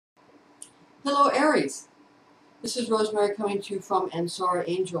Hello Aries, this is Rosemary coming to you from Ansara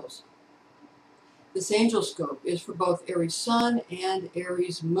Angels. This angel scope is for both Aries Sun and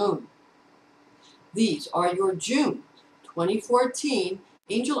Aries Moon. These are your June 2014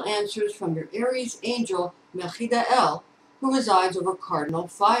 angel answers from your Aries angel Mechidael, who resides over cardinal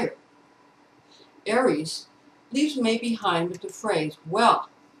fire. Aries leaves May behind with the phrase, well,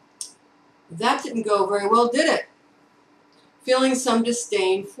 that didn't go very well, did it? Feeling some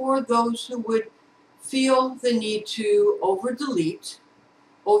disdain for those who would feel the need to over-delete,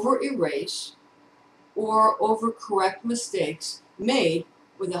 over-erase, or over-correct mistakes made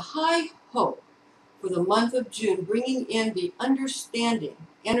with a high hope for the month of June, bringing in the understanding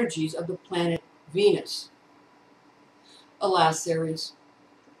energies of the planet Venus. Alas, Aries,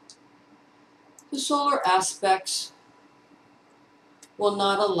 the solar aspects will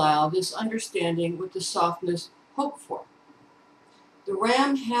not allow this understanding with the softness hoped for. The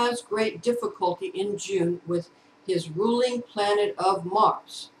Ram has great difficulty in June with his ruling planet of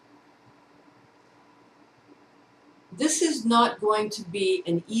Mars. This is not going to be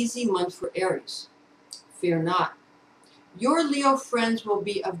an easy month for Aries. Fear not. Your Leo friends will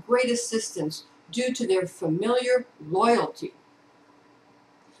be of great assistance due to their familiar loyalty.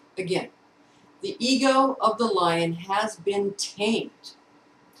 Again, the ego of the lion has been tamed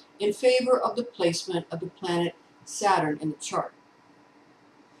in favor of the placement of the planet Saturn in the chart.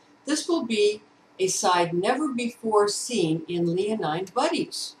 This will be a side never before seen in Leonine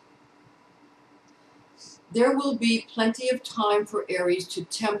buddies. There will be plenty of time for Aries to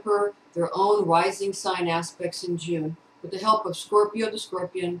temper their own rising sign aspects in June with the help of Scorpio the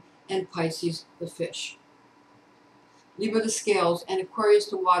Scorpion and Pisces the Fish. Libra the Scales and Aquarius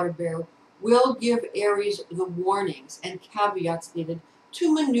the Water Bear will give Aries the warnings and caveats needed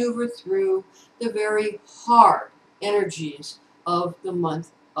to maneuver through the very hard energies of the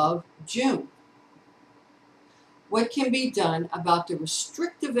month of June. What can be done about the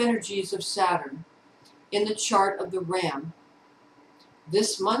restrictive energies of Saturn in the chart of the Ram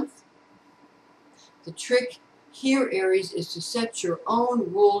this month? The trick here, Aries, is to set your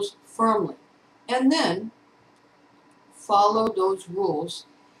own rules firmly and then follow those rules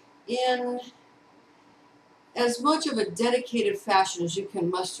in as much of a dedicated fashion as you can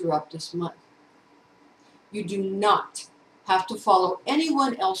muster up this month. You do not have to follow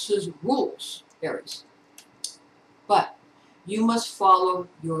anyone else's rules, Aries, but you must follow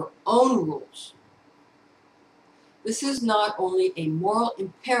your own rules. This is not only a moral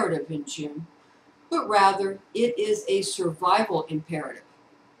imperative in June, but rather it is a survival imperative.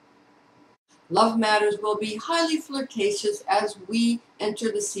 Love matters will be highly flirtatious as we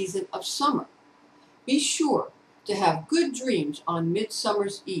enter the season of summer. Be sure to have good dreams on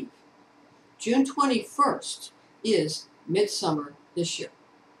Midsummer's Eve. June 21st is Midsummer this year.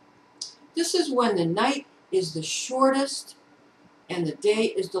 This is when the night is the shortest and the day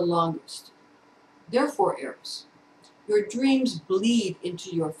is the longest. Therefore, Aries, your dreams bleed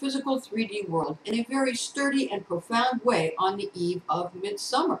into your physical 3D world in a very sturdy and profound way on the eve of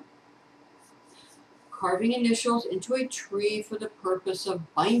midsummer. Carving initials into a tree for the purpose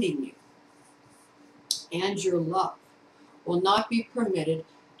of binding you and your love will not be permitted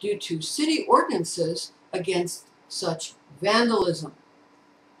due to city ordinances against such vandalism.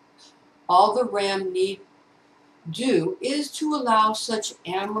 All the Ram need do is to allow such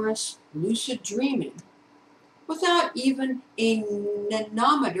amorous, lucid dreaming without even a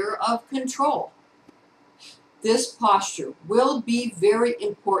nanometer of control. This posture will be very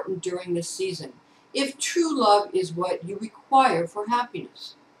important during this season if true love is what you require for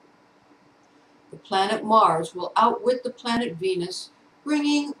happiness. The planet Mars will outwit the planet Venus,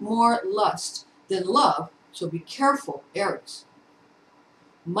 bringing more lust than love, so be careful, Aries.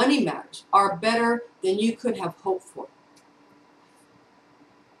 Money matters are better than you could have hoped for,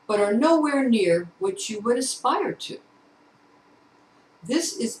 but are nowhere near what you would aspire to.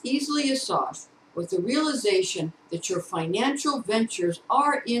 This is easily assuaged with the realization that your financial ventures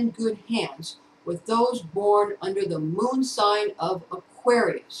are in good hands with those born under the moon sign of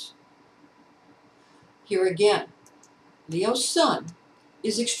Aquarius. Here again, Leo's sun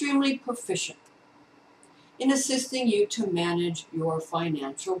is extremely proficient in assisting you to manage your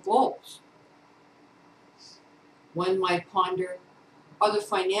financial goals. One might ponder, are the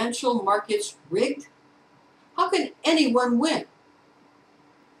financial markets rigged? How can anyone win?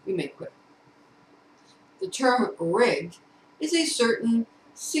 We may quit. The term rigged is a certain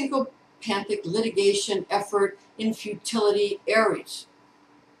sycophantic litigation effort in futility, Aries.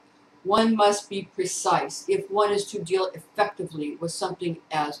 One must be precise if one is to deal effectively with something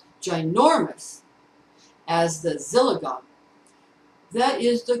as ginormous as the Zilligon. That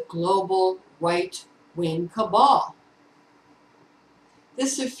is the global right-wing cabal.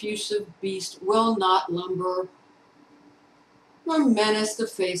 This effusive beast will not lumber nor menace the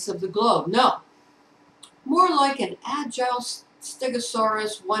face of the globe. No, more like an agile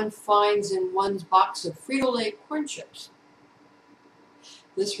stegosaurus one finds in one's box of Frito-Lay corn chips.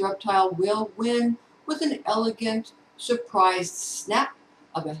 This reptile will win with an elegant, surprised snap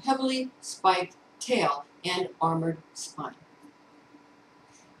of a heavily spiked tail and armored spine.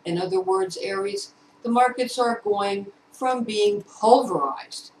 In other words, Aries, the markets are going from being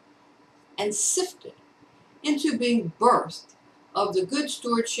pulverized and sifted into being birthed of the good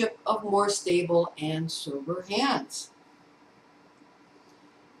stewardship of more stable and sober hands.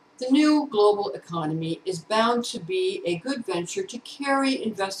 The new global economy is bound to be a good venture to carry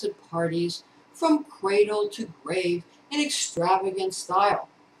invested parties from cradle to grave in extravagant style.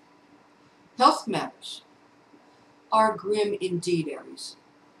 Health matters are grim indeed, Aries.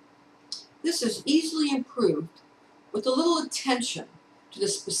 This is easily improved with a little attention to the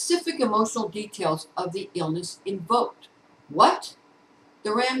specific emotional details of the illness invoked. What?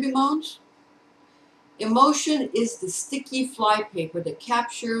 The Ram bemoans. Emotion is the sticky flypaper that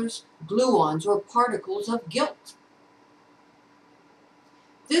captures gluons or particles of guilt.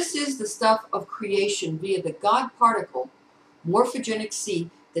 This is the stuff of creation via the God particle, morphogenic C,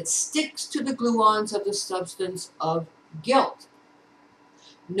 that sticks to the gluons of the substance of guilt.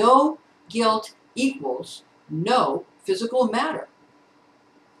 No guilt equals no physical matter.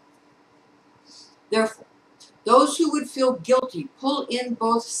 Therefore, those who would feel guilty pull in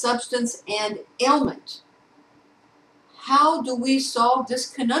both substance and ailment. How do we solve this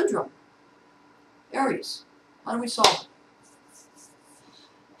conundrum? Aries, how do we solve it?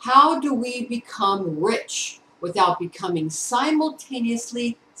 How do we become rich without becoming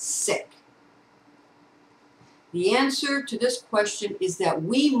simultaneously sick? The answer to this question is that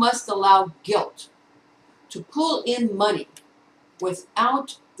we must allow guilt to pull in money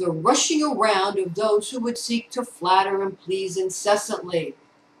without the rushing around of those who would seek to flatter and please incessantly.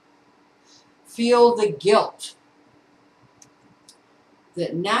 Feel the guilt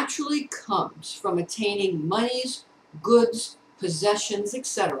that naturally comes from attaining monies, goods, possessions,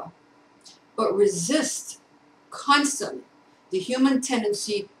 etc., but resist constantly the human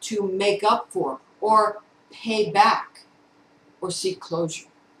tendency to make up for or pay back or seek closure.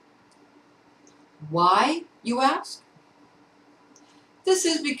 Why, you ask? This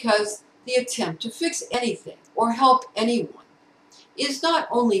is because the attempt to fix anything or help anyone is not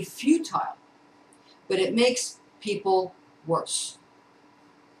only futile, but it makes people worse.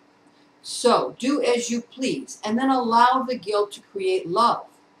 So do as you please, and then allow the guilt to create love.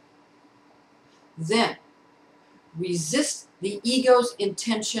 Then resist the ego's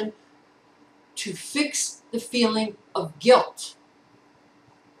intention to fix the feeling of guilt,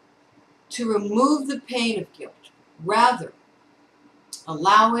 to remove the pain of guilt. Rather,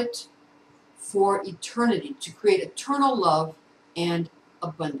 allow it for eternity to create eternal love and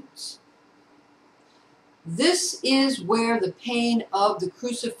abundance. This is where the pain of the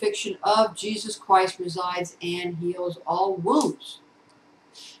crucifixion of Jesus Christ resides and heals all wounds.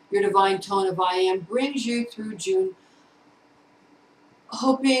 Your divine tone of I Am brings you through June,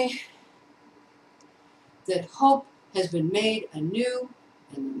 hoping that hope has been made anew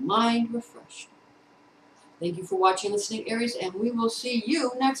and the mind refreshed. Thank you for watching and listening, Aries, and we will see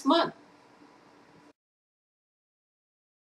you next month.